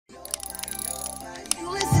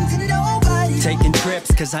taking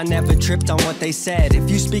trips, cause I never tripped on what they said. If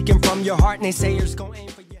you speaking from your heart, naysayers gon' aim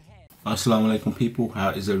for your head. Assalamu alaikum people, how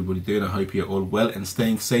is everybody doing? I hope you're all well and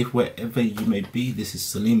staying safe wherever you may be. This is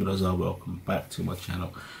Salim Raza, welcome back to my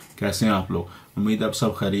channel. कैसे हैं आप लोग? उम्मीद आप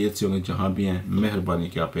सब खैरियत से होंगे जहाँ भी हैं। मेहरबानी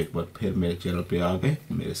कि आप एक बार फिर मेरे चैनल पे आ गए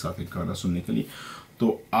मेरे साथ एक गाना सुनने के लिए।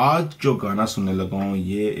 तो आज जो गाना सुनने लगा हूँ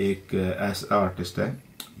ये एक ऐसा आर्टिस्ट है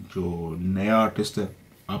जो नया आर्टिस्ट है,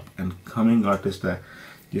 अप एंड कमिंग आर्टिस्ट है,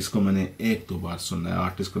 जिसको मैंने एक दो बार सुना है।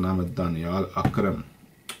 आर्टिस्ट का नाम है दानियाल अकरम,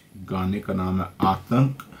 गाने का नाम है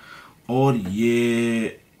आतंक, और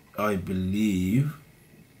ये आई बिलीव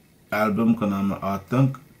एल्बम का नाम है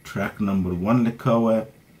आतंक, ट्रैक नंबर 1 लिखा हुआ है।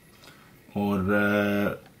 और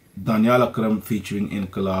दानियाल अकरम फीचरिंग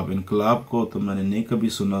इनकलाब। इनकलाब को तो मैंने नहीं कभी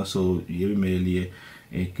सुना, सो ये भी मेरे लिए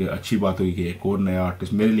एक अच्छी बात हुई कि एक और नया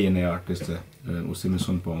आर्टिस्ट, मेरे लिए नया आर्टिस्ट है, उसे मैं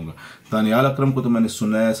सुन पाऊंगा। दानियाल अकरम को तो मैंने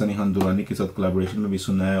सुना है, सनी खान दुरानी के साथ कोलैबोरेशन में भी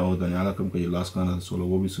सुना है, और दानियाल अकरम का जो लास्ट गाना था सोलो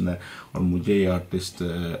वो भी सुना है। और मुझे ये आर्टिस्ट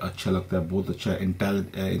अच्छा लगता है, बहुत अच्छा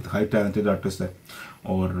इंतहाई टैलेंटेड आर्टिस्ट है,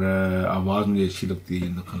 और आवाज़ मुझे अच्छी लगती है,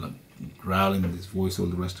 ग्राल इन दिस वॉइस और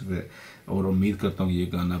द रेस्ट ऑफ इट। और उम्मीद करता हूँ ये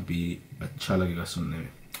गाना भी अच्छा लगेगा सुनने में।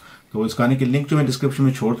 तो इस गाने की लिंक जो मैं डिस्क्रिप्शन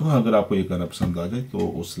में छोड़ दूँगा, अगर आपको ये गाना पसंद आ जाए तो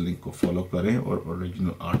उस लिंक को फॉलो करें और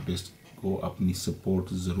ओरिजिनल आर्टिस्ट को अपनी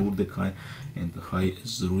सपोर्ट ज़रूर दिखाएं। इंतहाई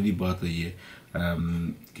ज़रूरी बात है ये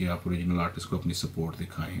कि आप ओरिजिनल आर्टिस्ट को अपनी सपोर्ट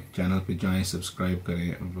दिखाएं। चैनल पे जाएं, सब्सक्राइब करें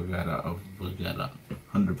वगैरह वगैरह।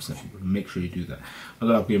 100% make sure you do that.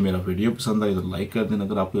 अगर आपको ये मेरा वीडियो पसंद आए तो लाइक कर देना,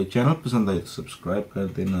 अगर आपको ये चैनल पसंद आए तो सब्सक्राइब कर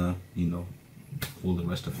देना, you know, all the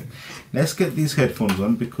rest of it. Let's get these headphones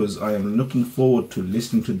on because I am looking forward to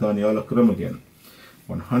listening to Daniyal Akram again.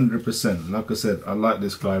 100%. Like I said, I like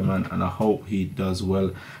this guy, man, and I hope he does well,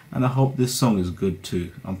 and I hope this song is good too.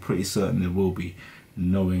 I'm pretty certain it will be,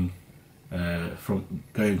 knowing from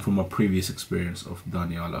going from my previous experience of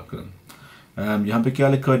Daniyal Akram. यहाँ पे क्या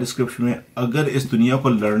लिखा है description में, अगर इस दुनिया को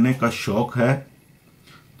लड़ने का शौक है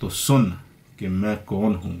तो सुन कि मैं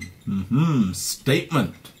कौन हूँ।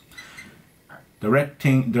 Statement.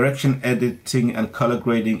 Direction, editing and color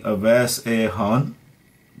grading Avais A. Han,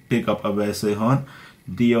 big up Avais A. Han.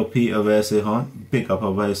 DOP Avais A. Han, big up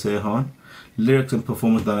Avais A. Han. Lyrics and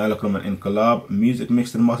performance Daniyal Akram and Inqalab. Music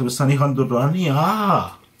mixed and mastered by Sani Khan Durrani.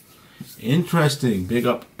 Interesting. Big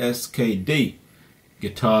up SKD.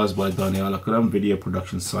 Guitars by Daniyal Akram. Video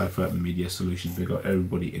production Cypher Media Solutions. Big up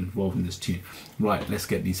everybody involved in this tune. Right, let's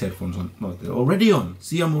get these headphones on. No, they're already on.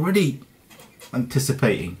 See, I'm already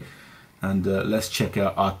anticipating. And let's check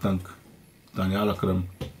out Aatank, Daniyal Akram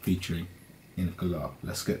featuring Inqalab.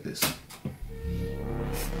 Let's get this.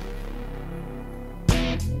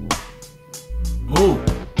 Oh,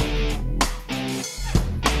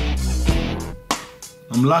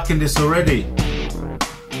 I'm liking this already.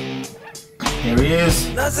 Here he is.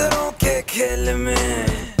 नजरों के खेल में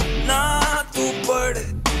ना तू पड़,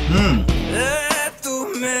 तू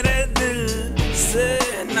मेरे दिल से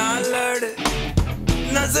ना लड़,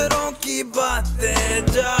 नजरों की बातें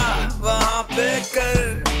जा वहाँ पे कर।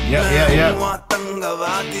 मैं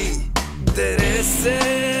आतंकवादी तेरे से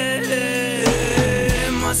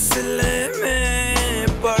मसले में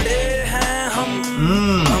पड़े हैं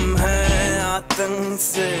हम हैं आतंक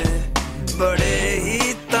से बड़े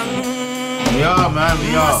ही तंग।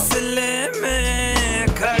 मसले में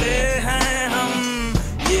खड़े हैं हम,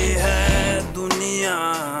 ये है दुनिया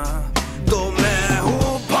तो मैं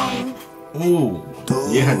हूँ भंग।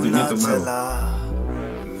 ये है दुनिया तो चला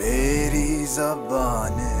मेरी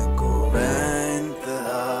ज़बान को मैं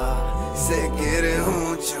इंतहा से गिर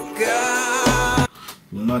हूँ चुका,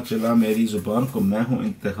 ना चला मेरी ज़ुबान को मैं हूँ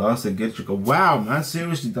इंतहा से गिर चुका। Wow man,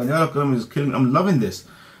 seriously, Daniyal Akram is killing. I'm loving this.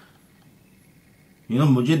 You know,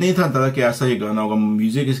 मुझे नहीं था पता कि ऐसा ये गाना होगा।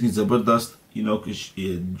 म्यूजिक इसकी ज़बरदस्त, you know,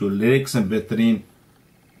 जो लिरिक्स हैं बेहतरीन।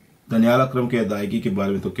 दानियाल अकरम की अदायगी के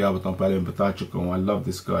बारे में तो क्या बताऊं, पहले मैं बता चुका हूं। I love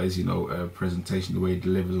this guy's, you know, presentation, the way he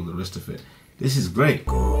delivers all the rest of it. This is great.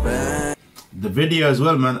 The video as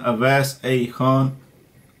well, man. Avais A. Khan,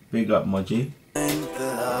 big up Maji.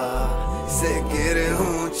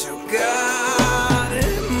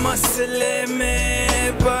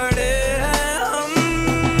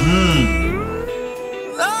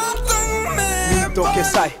 के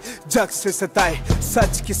साए जग से सताए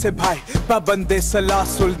सच किसे भाई, पाबंदे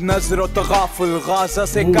सलासुल नजरों तो गाफुल, गाजा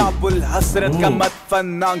से काबुल हसरत का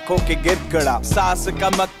मतफन, आंखों के गिरगड़ा सांस का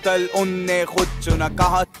मक्तल उनने खुद चुना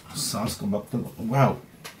कहा। सांस का मक्तल, wow,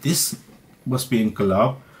 this must be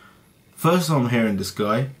Inqalab. First time I'm hearing this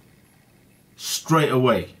guy, straight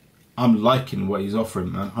away I'm liking what he's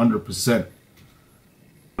offering, man, 100%.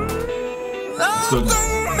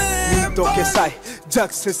 तो के साए जग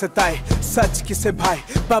से सताए सच किसे भाई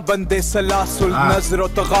पाबंदे सलासुल नजरों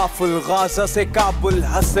तो गाफुल गाजा से काबुल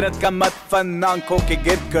हसरत का मतफन आंखों के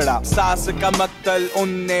गिरगड़ा सास का मक्तल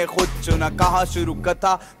उनने खुद चुना कहाँ शुरू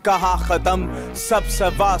कथा कहाँ खत्म सब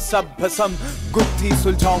सवा सब भसम गुत्थी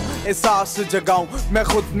सुलझाऊं एहसास जगाऊं मैं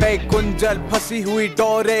खुद में गुंजल फंसी हुई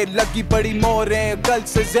डोरे लगी बड़ी मोरे कल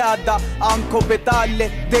से ज्यादा आंखों पे ताले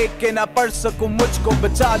देख के ना पढ़ सकूं मुझको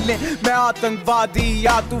बचा ले मैं आतंकवादी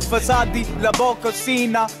या तू फसादी लबों का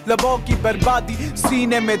सीना लबों की बर्बादी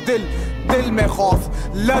सीने में दिल में खौफ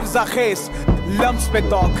लर्जा खेस लम्स पे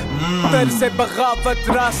तौक तर से बगावत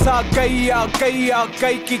रासा गैया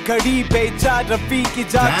कई की घड़ी बेचा रफी की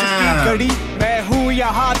जा चुकी घड़ी मैं हूँ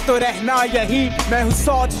यहाँ तो रहना यही मैं हूँ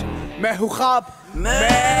सोच मैं हूँ ख्वाब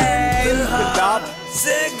मैं इंकलाब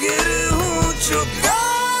से गिर हूँ चुका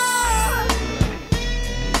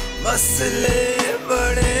मसले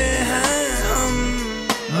बड़े हैं हम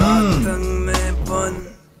आतंक में बन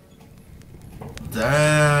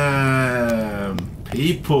Damn,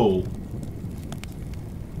 people.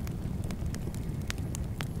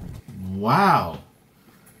 Wow.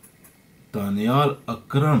 Daniyal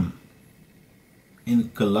Akram.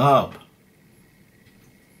 Inqalab.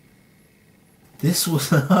 This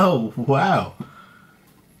was, oh, wow.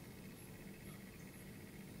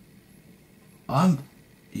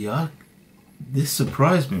 Yeah, this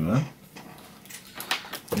surprised me, man.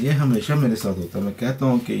 ये हमेशा मेरे साथ होता है मैं कहता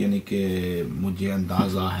हूँ कि यानी कि मुझे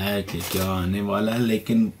अंदाज़ा है कि क्या आने वाला है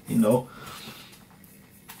लेकिन you know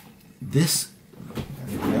this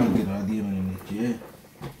क्या गिरा दिया मैंने नीचे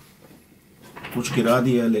कुछ गिरा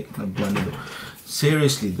दिया लेकिन अब जाने दो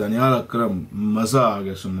सीरियसली दानियाल अकरम मज़ा आ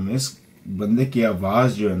गया सुनने में इस बंदे की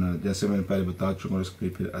आवाज़ जो है ना जैसे मैंने पहले बता चुका हूँ इसकी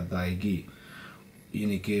फिर अदायगी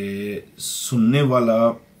यानी कि सुनने वाला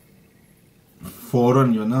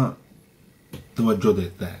फ़ौरन जो ना तवज्जो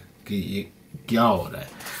देता है कि ये क्या हो रहा है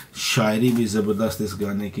शायरी भी ज़बरदस्त इस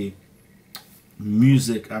गाने की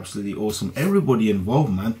music absolutely awesome everybody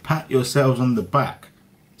involved man pat yourselves on the back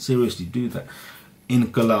seriously do that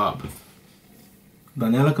Inqalab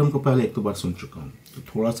Daniyal अकरम को पहले एक तो बार सुन चुका हूँ तो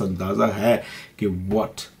थोड़ा सा अंदाज़ा है कि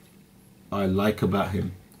what I like about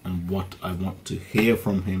him and what I want to hear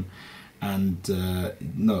from him and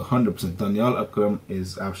no 100% Daniyal Akram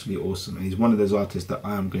is absolutely awesome and he's one of those artists that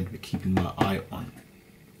I am going to be keeping my eye on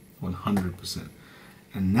 100%.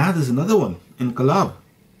 And now there's another one Inqalab.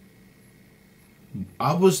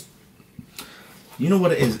 You know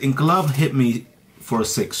what it is, Inqalab hit me for a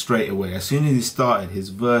 6 straight away. As soon as he started, his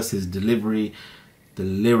verse, his delivery, the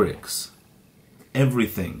lyrics,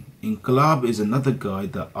 everything. Inqalab is another guy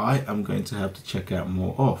that I am going to have to check out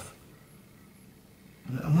more of.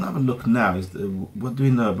 I'm gonna have a look now. What do we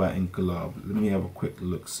know about Inqalab? Let me have a quick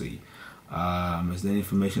look. See, is there any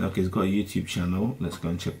information? Okay, he's got a YouTube channel. Let's go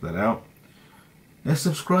and check that out. Let's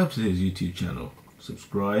subscribe to his YouTube channel.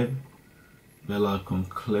 Subscribe, bell icon,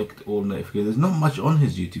 click all notifications. There's not much on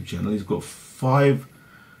his YouTube channel. He's got 5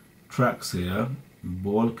 tracks here.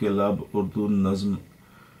 Bol ke lab Urdu nazm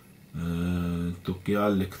to kya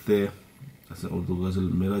likhte. That's an Urdu ghazal.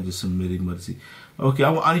 Mera jism meri marzi. Okay,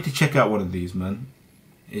 I need to check out one of these, man.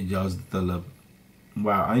 Ijaz Talab.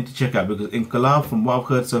 Wow, I need to check out because Inqalab, from what I've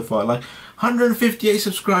heard so far, like 158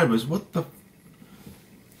 subscribers. What the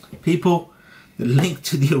people? The link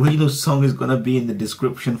to the original song is gonna be in the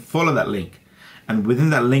description. Follow that link, and within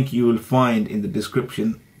that link, you will find in the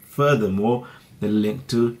description, furthermore, the link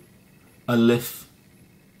to Alif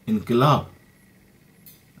Inqalab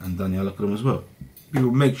and Daniyal Akram as well. You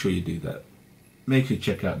will make sure you do that. Make sure you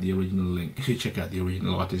check out the original link. Make sure you check out the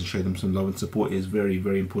original artist and show them some love and support. It is very,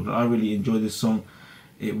 very important. I really enjoyed this song.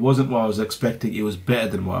 It wasn't what I was expecting. It was better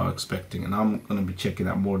than what I was expecting. And I'm going to be checking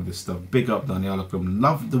out more of this stuff. Big up Daniyal Akram.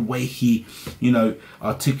 Love the way he, you know,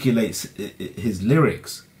 articulates his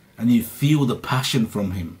lyrics. And you feel the passion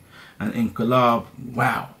from him. And Inqalab,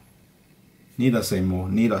 wow. Need I say more?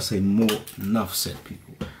 Need I say more? Enough said,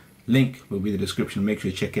 people. Link will be in the description. Make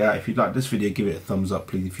sure you check it out. If you like this video, give it a thumbs up,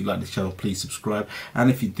 please. If you like this channel, please subscribe.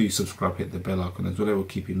 And if you do subscribe, hit the bell icon as well. It will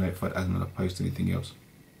keep you notified as when I post anything else.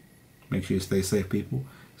 Make sure you stay safe, people.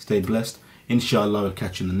 Stay blessed. Inshallah, we'll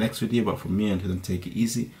catch you in the next video. But from me, until then, take it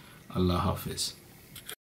easy. Allah Hafiz.